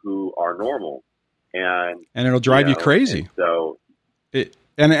people who are normal, and it'll drive you crazy. So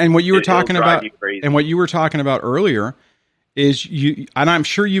and what you were talking about, and what you were talking about earlier, is and I'm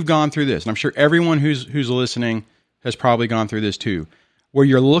sure you've gone through this, and I'm sure everyone who's listening has probably gone through this too, where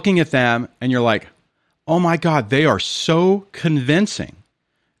you're looking at them and you're like, oh my God, they are so convincing.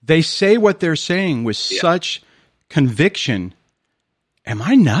 They say what they're saying with such conviction. Am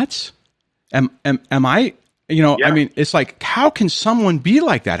I nuts? Am I, I mean, it's like, how can someone be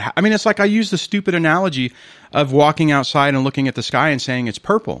like that? I mean, it's like, I use the stupid analogy of walking outside and looking at the sky and saying it's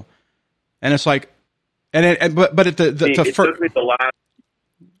purple. And it's like, but at it took me the last.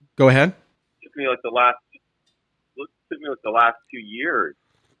 Go ahead. It took me like the last 2 years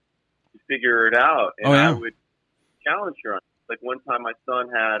to figure it out, and I would challenge her on it. Like one time, my son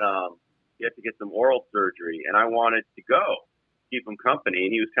he had to get some oral surgery, and I wanted to go keep him company,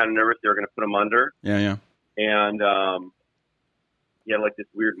 and he was kind of nervous they were going to put him under. Yeah. And he had like this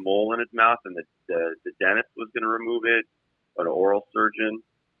weird mole in his mouth, and the dentist was going to remove it, an oral surgeon.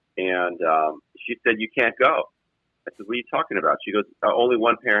 And she said, "You can't go." I said, "What are you talking about?" She goes, "Only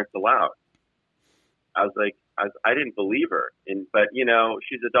one parent's allowed." I was like, I didn't believe her. But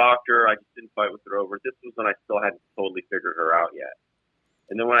she's a doctor. I just didn't fight with her over it. This was when I still hadn't totally figured her out yet.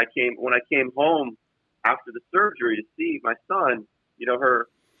 And then when I came home after the surgery to see my son, her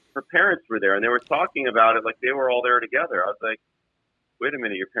parents were there, and they were talking about it like they were all there together. I was like, wait a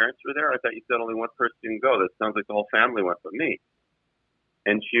minute, your parents were there? I thought you said only one person can go. That sounds like the whole family went but me.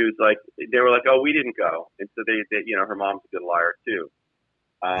 And she was like, they were like, oh, we didn't go. And so they her mom's a good liar too.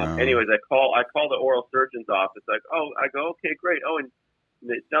 Anyways, I call the oral surgeon's office. Like, I go, okay, great. Oh, and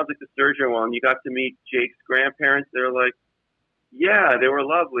it sounds like the surgeon one. You got to meet Jake's grandparents. They're like, yeah, they were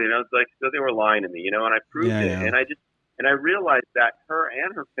lovely. And I was like, so they were lying to me, and I proved it. Yeah. And I realized that her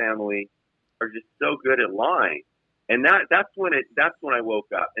and her family are just so good at lying. And that's when I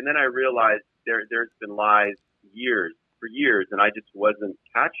woke up. And then I realized there's been lies for years, and I just wasn't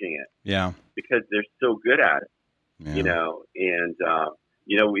catching it. Yeah. Because they're so good at it. Yeah. And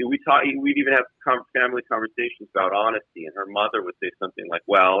we'd even have family conversations about honesty, and her mother would say something like,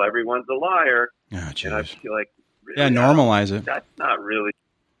 well, everyone's a liar. Oh, and I'd feel like, really, normalize it. That's not really.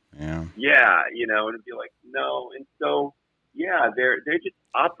 Yeah. Yeah. And it'd be like, no. And so, they just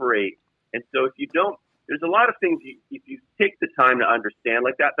operate. And so if you don't, there's a lot of things, if you take the time to understand,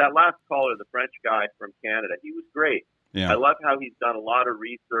 like that last caller, the French guy from Canada, he was great. Yeah. I love how he's done a lot of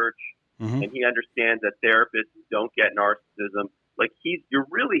research, and he understands that therapists don't get narcissism. Like you're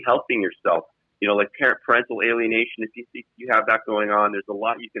really helping yourself, like parental alienation. If you have that going on, there's a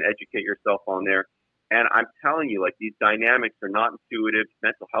lot you can educate yourself on there. And I'm telling you, like, these dynamics are not intuitive.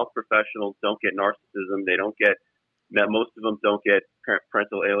 Mental health professionals don't get narcissism. Most of them don't get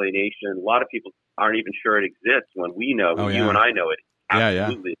parental alienation. A lot of people aren't even sure it exists when we know, you and I know it.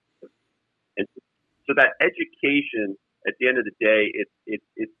 Absolutely. Yeah. And so that education, at the end of the day,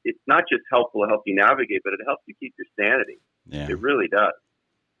 it's not just helpful to help you navigate, but it helps you keep your sanity. Yeah. It really does.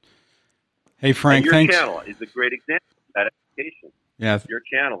 Hey, Frank, and thanks. Your channel is a great example of that education. Yeah. Your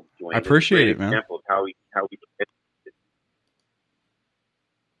channel, Dwayne, I appreciate it, man. Example of how we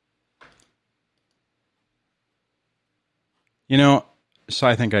So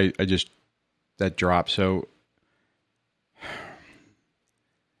I think I just, that dropped. So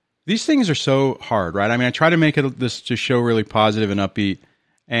these things are so hard, right? I mean, I try to make this just show really positive and upbeat,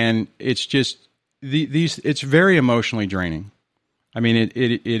 and it's just it's very emotionally draining. I mean,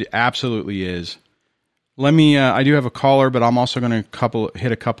 it absolutely is. Let me, I do have a caller, but I'm also going to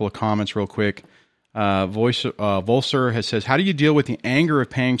hit a couple of comments real quick. Volser says, how do you deal with the anger of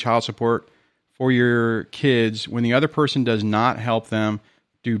paying child support for your kids when the other person does not help them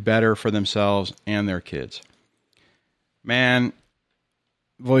do better for themselves and their kids? Man,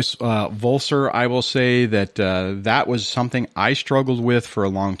 Volser, I will say that that was something I struggled with for a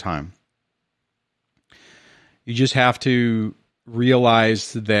long time. You just have to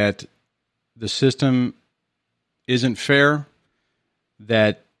realize that the system isn't fair,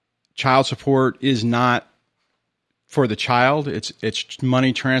 that child support is not for the child. It's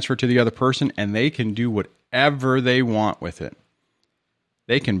money transferred to the other person, and they can do whatever they want with it.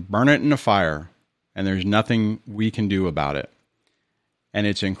 They can burn it in a fire. and there's nothing we can do about it. And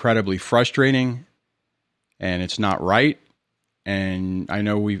it's incredibly frustrating, and it's not right. And I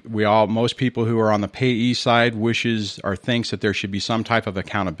know most people who are on the payee side wishes or thinks that there should be some type of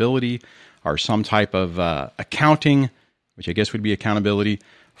accountability or some type of accounting, which I guess would be accountability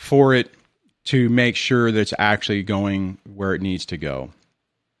for it, to make sure that it's actually going where it needs to go.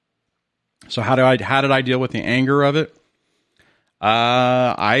 So how did I deal with the anger of it?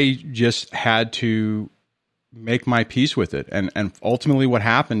 I just had to make my peace with it. And ultimately what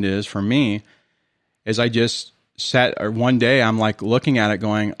happened is, for me, is I just sat, one day I'm like looking at it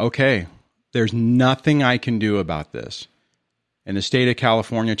going, okay, there's nothing I can do about this. In the state of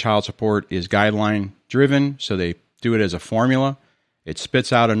California, child support is guideline driven, so they do it as a formula. It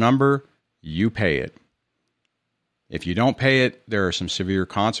spits out a number, you pay it. If you don't pay it, there are some severe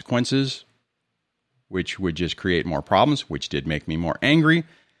consequences, which would just create more problems, which did make me more angry.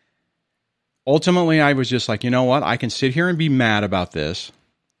 Ultimately, I was just like, you know what? I can sit here and be mad about this.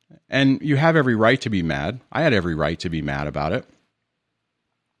 And you have every right to be mad. I had every right to be mad about it.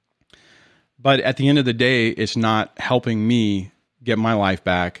 But at the end of the day, it's not helping me get my life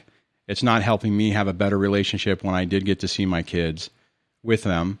back. It's not helping me have a better relationship when I did get to see my kids with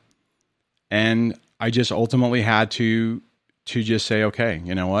them. And I just ultimately had to just say, okay,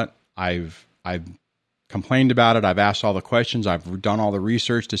 you know what? I've complained about it. I've asked all the questions. I've done all the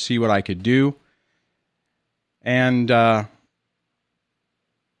research to see what I could do. And,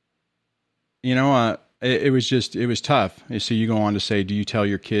 it was tough. So you go on to say, do you tell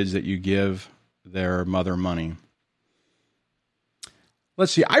your kids that you give their mother money?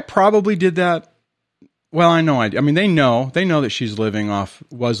 Let's see. I probably did that. Well, I know they know that she's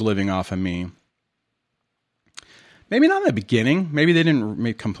was living off of me. Maybe not in the beginning. Maybe they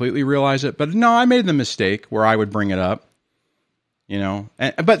didn't completely realize it, but no, I made the mistake where I would bring it up,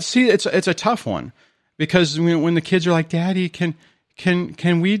 but see, it's a tough one, because when the kids are like, Daddy, can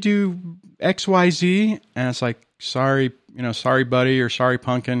we do XYZ? And it's like, sorry buddy, or sorry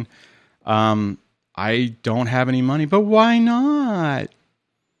pumpkin. I don't have any money, but why not?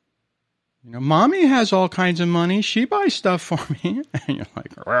 Mommy has all kinds of money. She buys stuff for me. And you're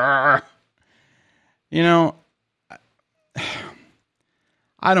like, Rawr.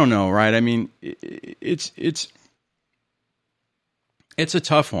 I don't know, right? I mean, it's a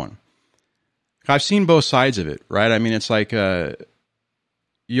tough one. I've seen both sides of it, right? I mean, it's like,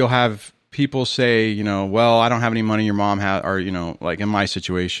 you'll have people say, well, I don't have any money, your mom has, or, like in my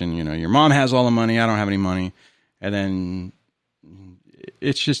situation, your mom has all the money, I don't have any money. And then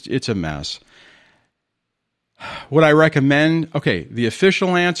it's a mess. Would I recommend, okay, the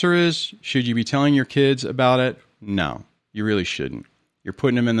official answer is, should you be telling your kids about it? No, you really shouldn't. You're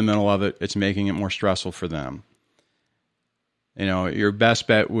putting them in the middle of it. It's making it more stressful for them. Your best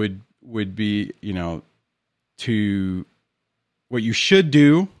bet would be, to, what you should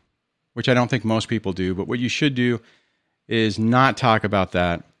do, which I don't think most people do, but what you should do is not talk about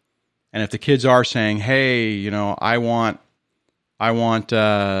that. And if the kids are saying, hey, I want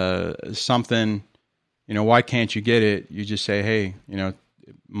something, why can't you get it? You just say, hey,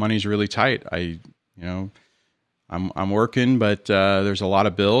 money's really tight. I'm working, but there's a lot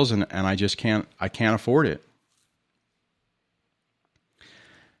of bills, and I just can't afford it.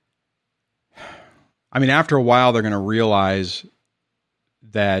 I mean, after a while, they're going to realize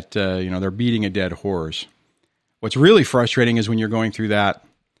that, they're beating a dead horse. What's really frustrating is when you're going through that,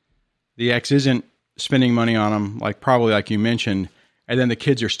 the ex isn't spending money on them, probably like you mentioned, and then the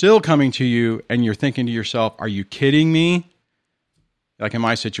kids are still coming to you, and you're thinking to yourself, are you kidding me? Like in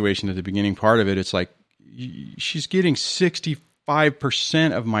my situation at the beginning part of it, it's like, she's getting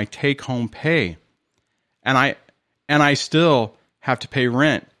 65% of my take-home pay, and I still have to pay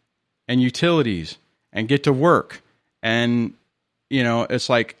rent and utilities and get to work, and it's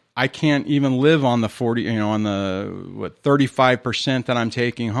like I can't even live on the 35% that I'm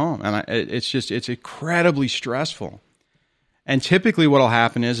taking home, and it's incredibly stressful. And typically, what'll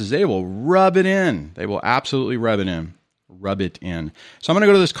happen is they will rub it in. They will absolutely rub it in. So I'm going to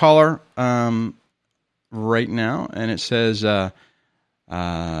go to this caller right now, and it says the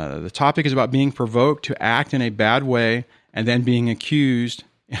topic is about being provoked to act in a bad way and then being accused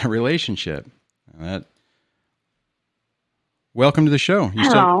in a relationship. Welcome to the show.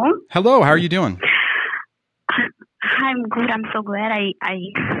 Hello. Hello. How are you doing? I'm good. I'm so glad I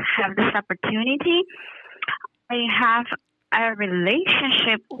have this opportunity. I have a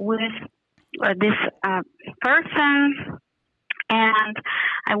relationship with this person, and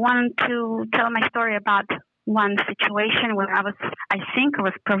I wanted to tell my story about one situation where I think I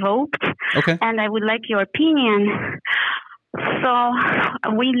was provoked. Okay. And I would like your opinion. So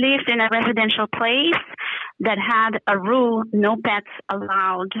we lived in a residential place that had a rule, no pets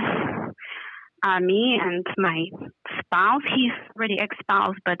allowed. Me and my spouse, he's already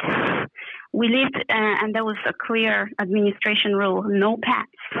ex-spouse, but we lived, and there was a clear administration rule, no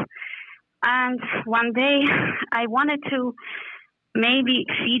pets. And one day I wanted to maybe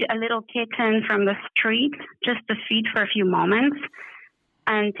feed a little kitten from the street, just to feed for a few moments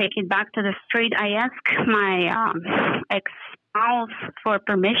and take it back to the street. I asked my ex-spouse for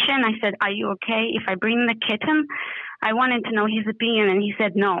permission. I said, are you okay if I bring the kitten? I wanted to know his opinion, and he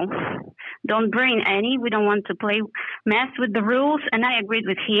said, no, don't bring any. We don't want to mess with the rules. And I agreed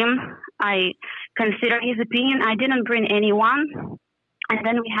with him. I considered his opinion. I didn't bring anyone. And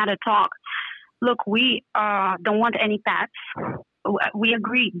then we had a talk. Look, we don't want any pets. We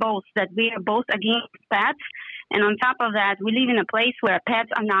agree both that we are both against pets. And on top of that, we live in a place where pets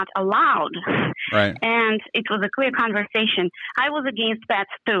are not allowed. Right. And it was a clear conversation. I was against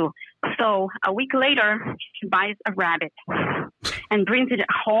pets too. So a week later, he buys a rabbit and brings it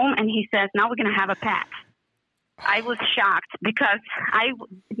home, and he says, now we're going to have a pet. I was shocked because I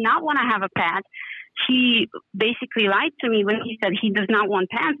did not want to have a pet. He basically lied to me when he said he does not want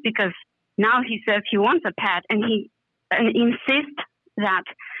pets, because now he says he wants a pet, and he insists that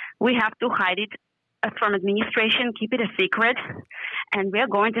we have to hide it from administration, keep it a secret, and we are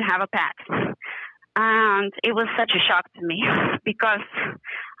going to have a pet. And it was such a shock to me because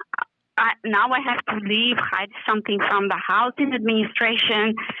now I have to leave, hide something from the house in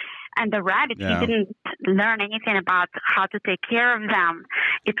administration. And the rabbit, he didn't learn anything about how to take care of them.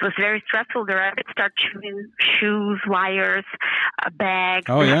 It was very stressful. The rabbit started chewing shoes, wires, a bag,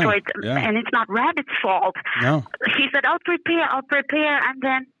 destroyed, and it's not rabbit's fault. No. He said, I'll prepare. And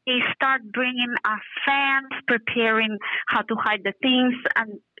then he started bringing fans, preparing how to hide the things.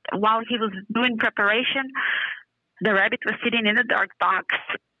 And while he was doing preparation, the rabbit was sitting in a dark box.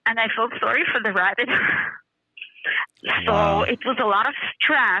 And I felt sorry for the rabbit. So it was a lot of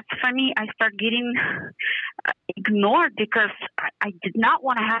stress for me. I started getting ignored because I did not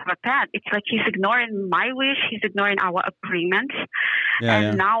want to have a pet. It's like he's ignoring my wish. He's ignoring our agreement.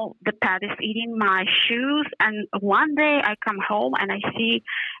 Now the pet is eating my shoes. And one day I come home and I see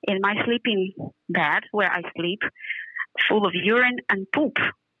in my sleeping bed where I sleep full of urine and poop.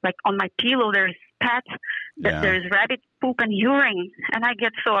 Like on my pillow, there's pet, there's rabbit poop and urine. And I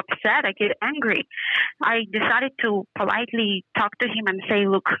get so upset. I get angry. I decided to politely talk to him and say,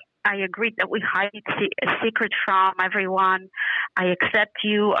 look, I agreed that we hide a secret from everyone. I accept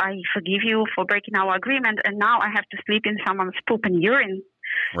you. I forgive you for breaking our agreement. And now I have to sleep in someone's poop and urine.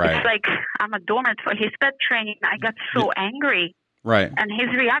 Right. It's like I'm a doormat for his pet training. I got so angry. Right. And his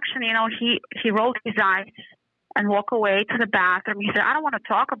reaction, he rolled his eyes and walk away to the bathroom. He said, I don't want to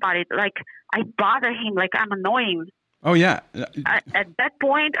talk about it. Like, I bother him, like I'm annoying. Oh, yeah. At that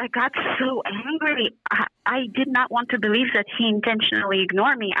point, I got so angry. I did not want to believe that he intentionally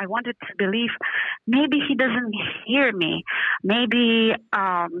ignored me. I wanted to believe maybe he doesn't hear me. Maybe he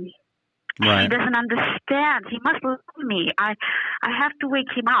doesn't understand. He must love me. I have to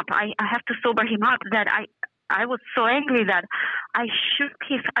wake him up. I have to sober him up. That I was so angry that I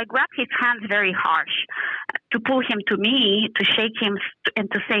grabbed his hands very harsh to pull him to me, to shake him and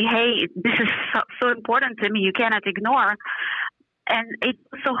to say, hey, this is so important to me. You cannot ignore. And it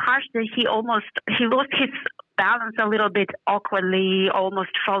was so harsh that he lost his balance a little bit awkwardly,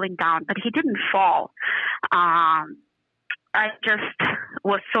 almost falling down, but he didn't fall. I just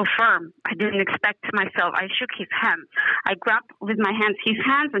was so firm. I didn't expect myself. I shook his hand. I grabbed with my hands his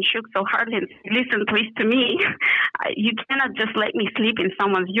hands and shook so hard and said, listen, please, to me. You cannot just let me sleep in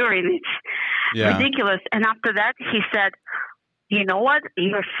someone's urine. It's ridiculous. And after that, he said, you know what?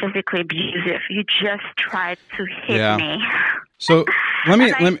 You're physically abusive. You just tried to hit me. So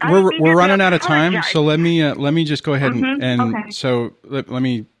we're running out of time. So let me just go ahead so let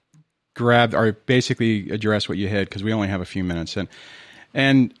me grab or basically address what you had, because we only have a few minutes.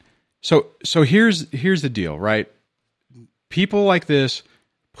 And so here's the deal, right? People like this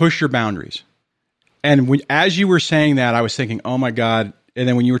push your boundaries. And as you were saying that, I was thinking, oh my God. And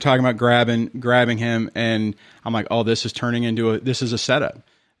then when you were talking about grabbing him, and I'm like, oh, this is turning into this is a setup.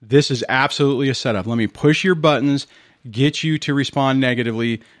 This is absolutely a setup. Let me push your buttons, get you to respond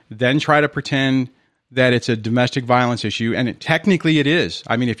negatively, then try to pretend that it's a domestic violence issue. And technically it is.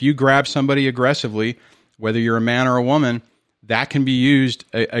 I mean, if you grab somebody aggressively, whether you're a man or a woman, that can be used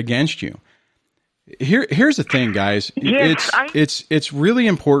against you. Here's the thing, guys. It's really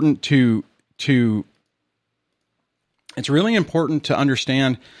important to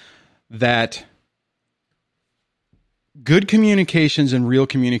understand that good communications and real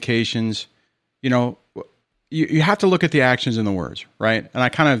communications, you have to look at the actions and the words, right?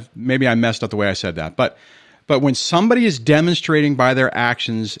 And maybe I messed up the way I said that, but when somebody is demonstrating by their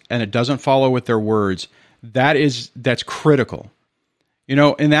actions and it doesn't follow with their words, that's critical. You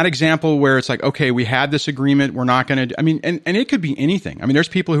know, in that example where it's like, okay, we had this agreement, we're not going to, I mean, and it could be anything. I mean, there's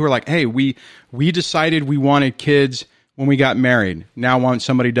people who are like, hey, we decided we wanted kids when we got married. Now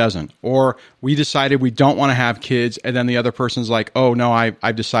somebody doesn't. Or we decided we don't want to have kids, and then the other person's like, oh no,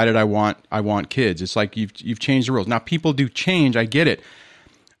 I've decided I want kids. It's like you've changed the rules. Now people do change, I get it.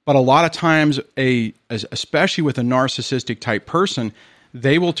 But a lot of times, especially with a narcissistic type person,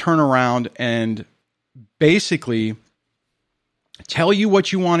 they will turn around and basically tell you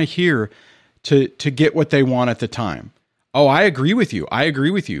what you want to hear to get what they want at the time. Oh, I agree with you. I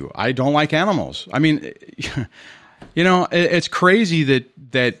don't like animals. I mean, you know, it's crazy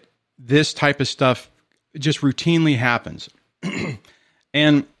that this type of stuff just routinely happens.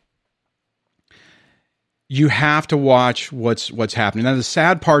 And you have to watch what's happening. Now, the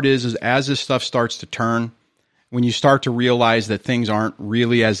sad part is as this stuff starts to turn, when you start to realize that things aren't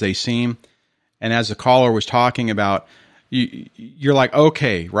really as they seem, and as the caller was talking about, you're like,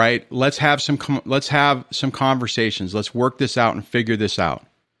 okay, right? Let's have some conversations. Let's work this out and figure this out.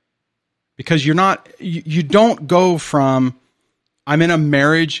 Because you don't go from I'm in a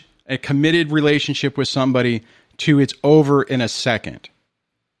marriage, a committed relationship with somebody, to it's over in a second.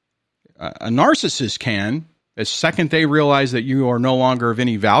 A narcissist can, the second they realize that you are no longer of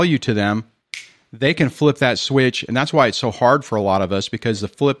any value to them, they can flip that switch. And that's why it's so hard for a lot of us, because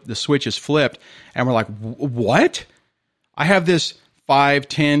the switch is flipped and we're like, what? I have this 5,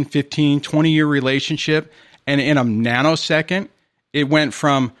 10, 15, 20-year relationship, and in a nanosecond, it went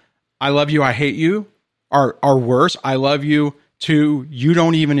from I love you, I hate you, or worse, I love you, to you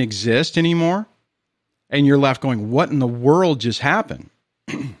don't even exist anymore. And you're left going, what in the world just happened?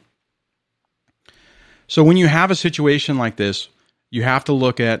 So when you have a situation like this, you have to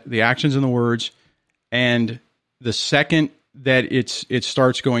look at the actions and the words, and the second that it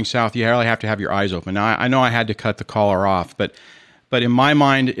starts going south, you really have to have your eyes open. Now, I know I had to cut the caller off, but in my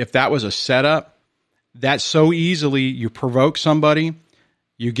mind, if that was a setup, that so easily you provoke somebody,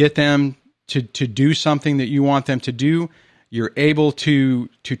 you get them to do something that you want them to do, you're able to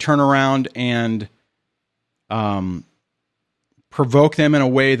turn around and provoke them in a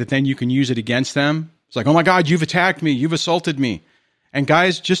way that then you can use it against them. It's like, oh my God, you've attacked me, you've assaulted me. And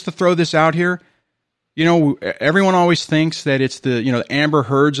guys, just to throw this out here, you know, everyone always thinks that it's the Amber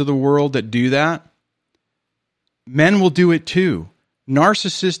Heards of the world that do that. Men will do it too.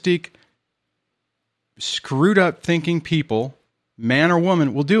 Narcissistic, screwed up thinking people, man or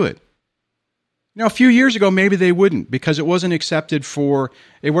woman, will do it. You know, a few years ago, maybe they wouldn't, because it wasn't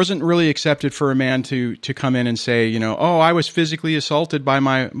really accepted for a man to come in and say, you know, oh, I was physically assaulted by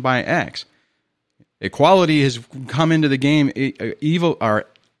my ex. Equality has come into the game,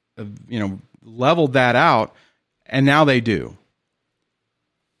 leveled that out, and now they do.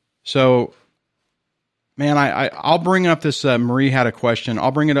 So, man, I'll bring up this, Marie had a question.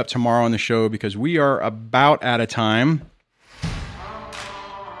 I'll bring it up tomorrow on the show, because we are about out of time.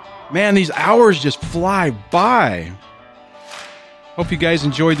 Man, these hours just fly by. Hope you guys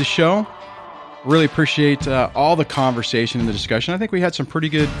enjoyed the show. Really appreciate all the conversation and the discussion. I think we had some pretty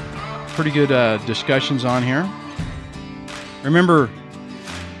good discussions on here. Remember,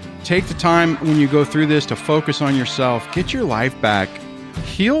 take the time when you go through this to focus on yourself. Get your life back.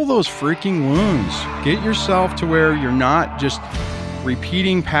 Heal those freaking wounds. Get yourself to where you're not just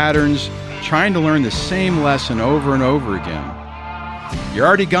repeating patterns, trying to learn the same lesson over and over again. You're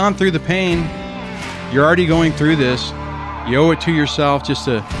already gone through the pain. You're already going through this. You owe it to yourself just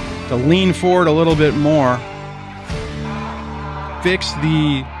to lean forward a little bit more. Fix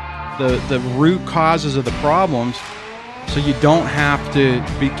the root causes of the problems, so you don't have to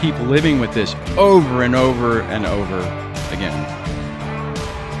keep living with this over and over and over again.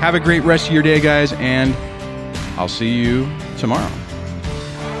 Have a great rest of your day, guys, and I'll see you tomorrow.